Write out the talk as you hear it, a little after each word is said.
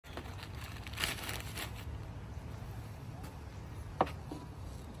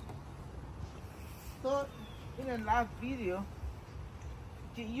the last video,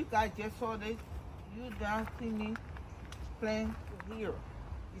 you guys just saw this. You don't see me plant here.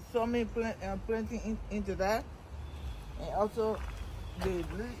 You saw me planting into that, and also the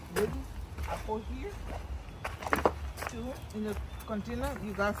little apple here too in the container.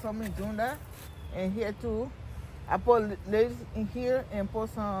 You guys saw me doing that, and here too. I put lettuce in here and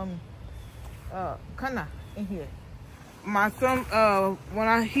put some canna in here. My son, when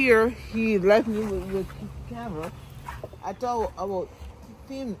I hear he left me with the camera, I thought I would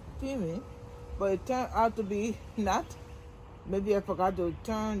filming, but it turned out to be not. Maybe I forgot to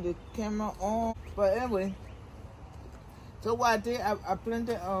turn the camera on. But anyway, so what I did, I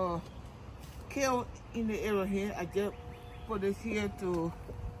planted kale in the area here. I just put this here to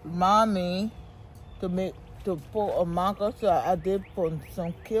remind me to put a marker. So I did put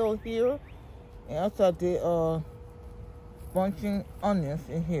some kale here, and also I did bunching onions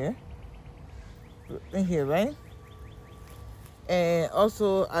in here, right? And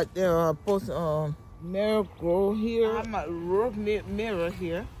also I put marigold here. I have my rosemary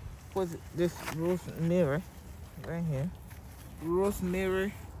here. Put this rosemary right here.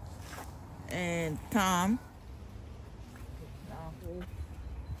 Rosemary and thyme.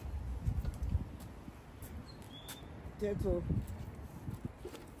 Just to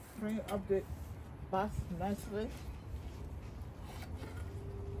bring up the box nicely.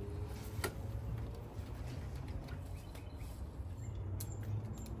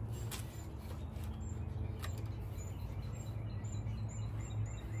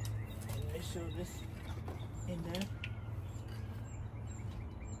 Make sure this in there.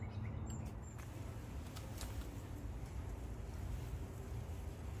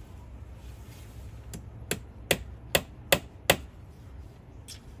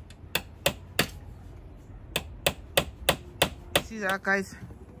 See that, guys?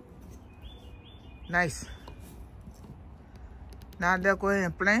 Nice. Now they're going to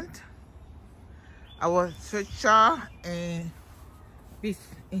plant our Swisher and beef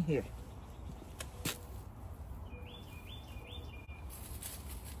in here.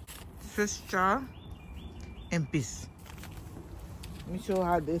 Swisher and beef. Let me show you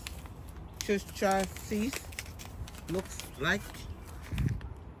how this Swisher seeds looks like.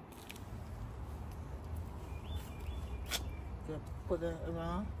 Put it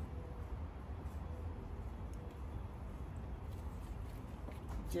around.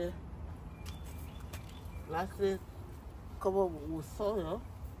 Just lastly cover with soil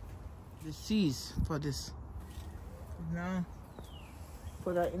the seeds for this. Now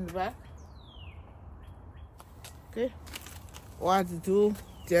put that in the back. Okay. What to do?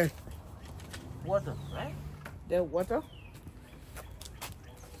 Just water, right? The water.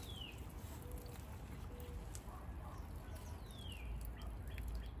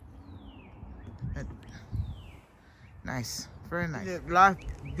 Nice, very nice. The last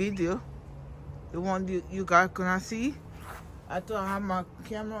video, the one you guys cannot see, I thought I had my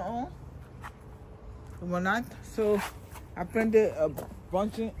camera on, it was not. So I planted a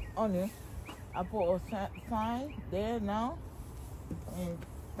bunch of onions. I put a sign there now, and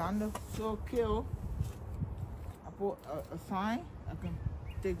down the so kill. I put a sign. I can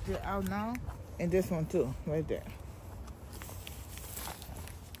take it out now, and this one too, right there.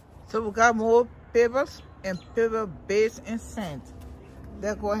 So we got more papers and paper base and sand.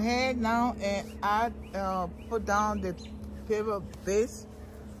 Then go ahead now and add, put down the paper base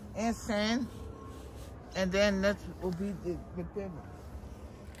and sand, and then that will be the paper.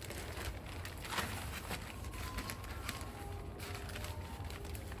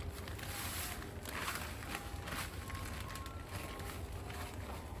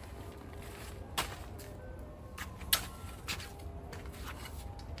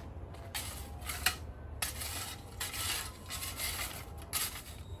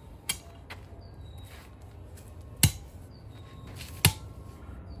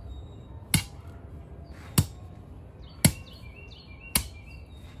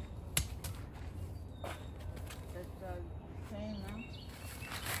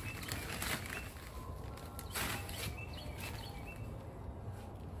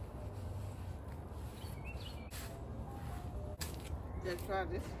 Let's try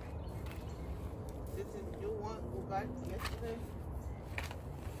this. This is new one we got yesterday.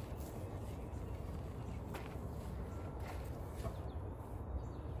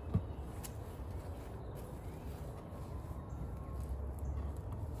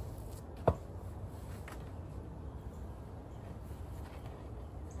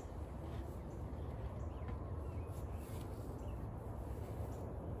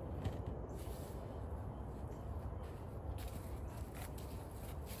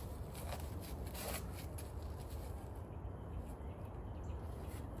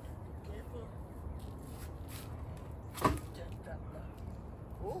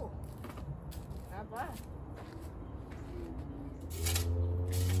 Oh, not bad.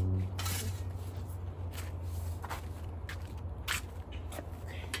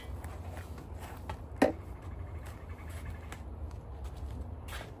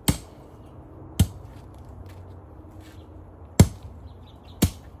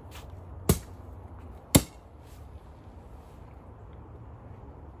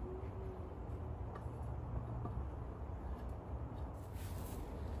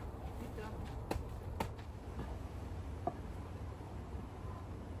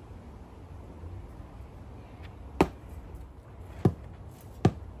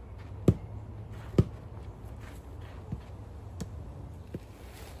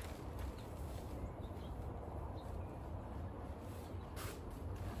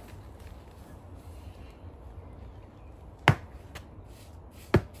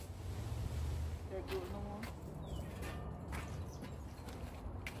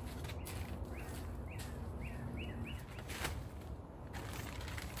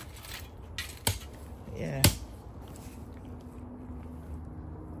 Yeah.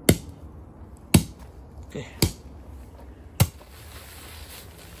 Okay.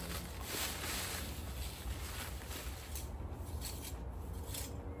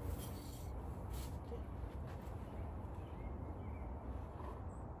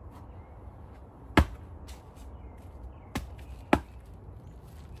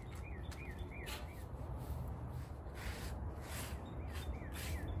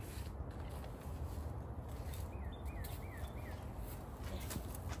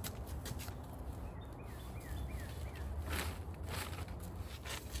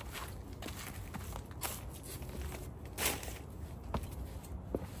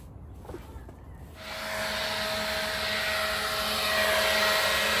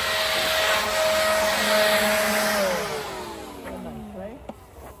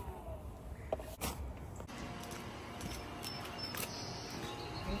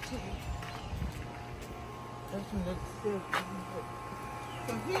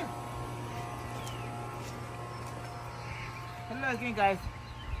 So here. Hello again, guys.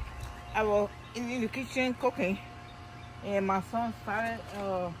 I was in the kitchen cooking, and my son started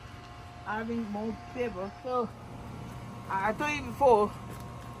having more paper. So I told you before,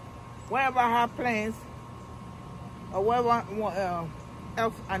 whenever I have plants or whatever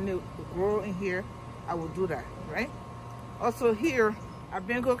else I need to grow in here, I will do that, right? Also here, I've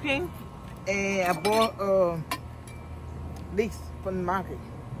been cooking, and I bought leeks from the market.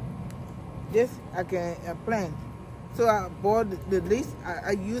 This I can plant. So I bought the leeks.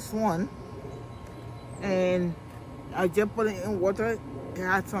 I used one, and I just put it in water. It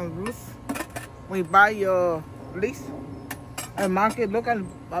has some roots. When you buy your leeks at the market, look at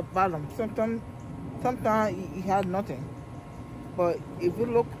the bottom. Sometimes it has nothing. But if you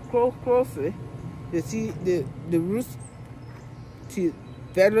look closely, you see the roots to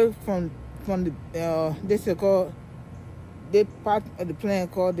better from the this is called the part of the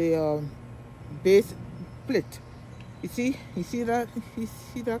plant called the base plate. You see that? You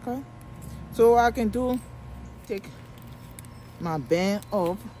see that kind? So what I can do, take my band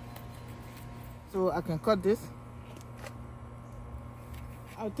off, so I can cut this.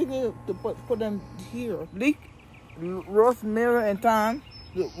 I'm thinking to put them here. Leek, rosemary, and thyme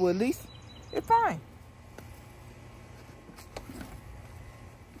with leeks. It's fine.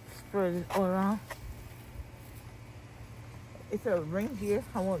 Spread it all around. It's a ring here.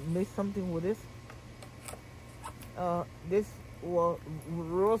 I want to make something with this. This was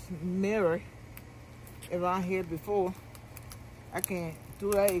rosemary around here before. I can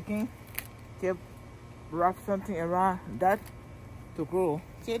do that again. Just wrap something around that to grow.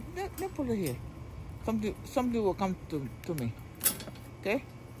 See, let put it here. Something will come to me. Okay?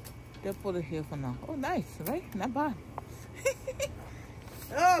 Let's put it here for now. Oh, nice, right? Not bad.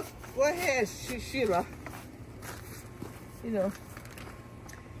 Oh, go ahead, Sheila. You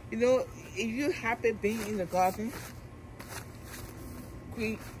know, if you're happy being in the garden,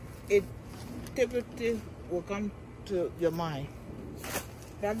 it typically will come to your mind.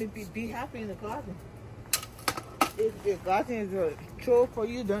 That means be happy in the garden. If the garden is a chore for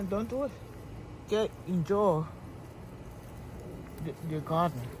you, don't do it. Just enjoy the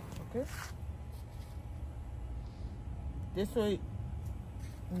garden, okay? This way,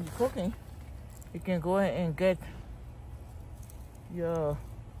 when you're cooking, you can go ahead and get your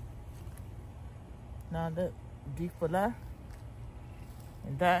the deep for that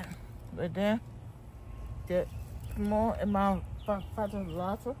and that right there. The small amount of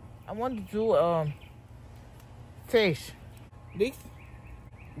water. I want to do fish, leeks,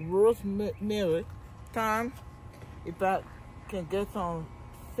 rosemary, thyme. If I can get some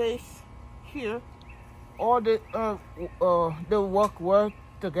face here, all they work well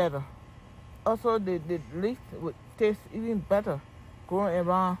together. Also, the leaf would taste even better growing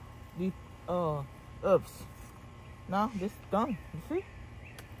around the herbs. Now this done. You see?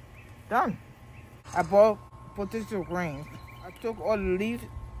 Done. I bought potato grains. I took all the leaves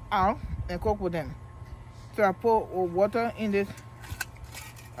out and cooked with them. So I put water in this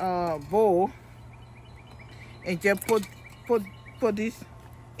bowl and just put this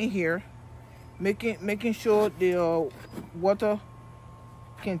in here, making sure the water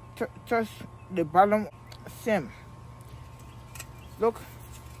can touch the bottom stem. Look,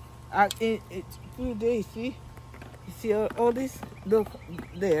 it's few days. See, you see all this. Look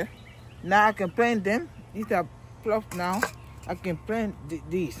there. Now I can plant them. These are plucked now. I can plant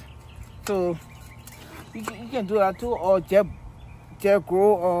these. So you can do that too, or just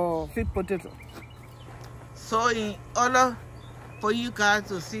grow sweet potato. So in order for you guys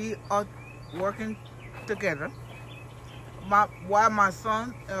to see us working together, while my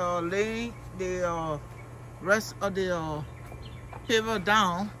son laying the rest of the paper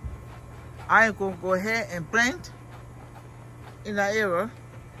down, I am going to go ahead and plant in that area.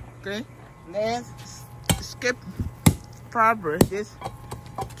 Okay, landscape fabric, this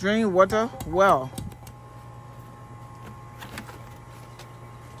drain water well.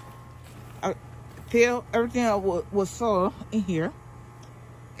 I fill everything up with soil in here,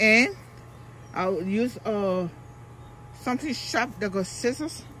 and I'll use something sharp that goes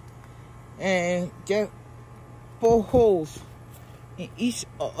scissors and just 4 holes in each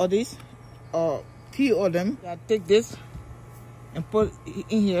of these, few of them. I take this and put it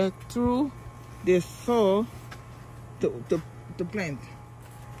in here through the soil to plant.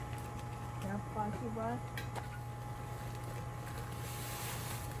 Can I pass you by?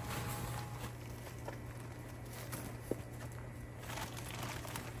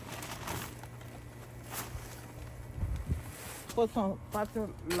 Put some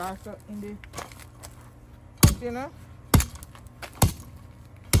fertilizer in the container.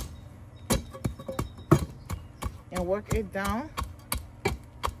 And work it down.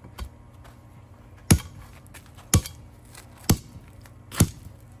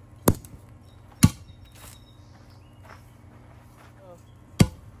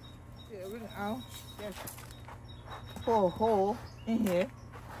 Get everything out. Just pour a hole in here.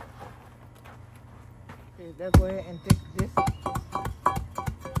 Okay, let's go ahead and take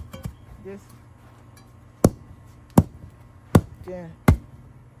this, then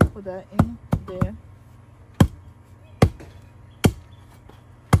put that in there.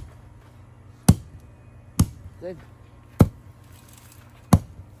 Good.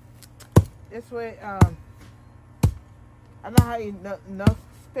 This way, I don't have enough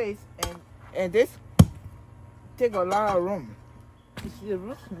space, and this take a lot of room. You see the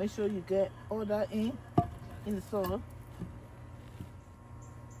roots? Make sure you get all that in the soil.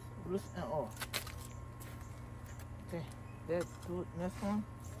 Roots and all. Okay, that's good. Next one.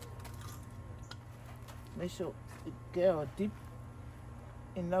 Make sure you get deep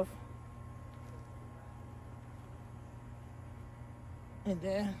enough. And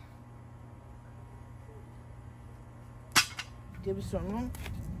then give it some room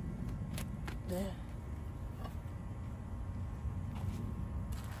there.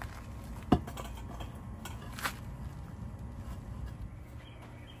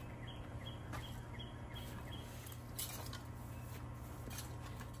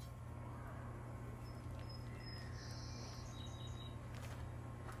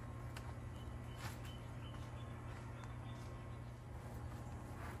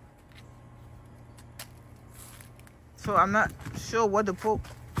 So I'm not sure what to put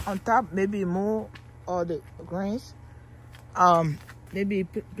on top. Maybe more or the grains. Maybe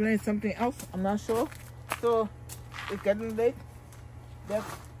plant something else. I'm not sure. So it's getting late. Let's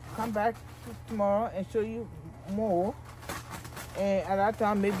come back tomorrow and show you more. And at that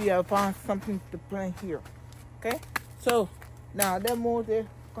time, maybe I'll find something to plant here. Okay. So now let's move the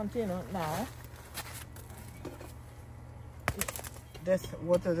container now. Let's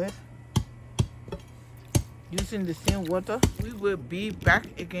water this. Using the same water. We will be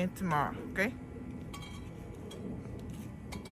back again tomorrow, okay?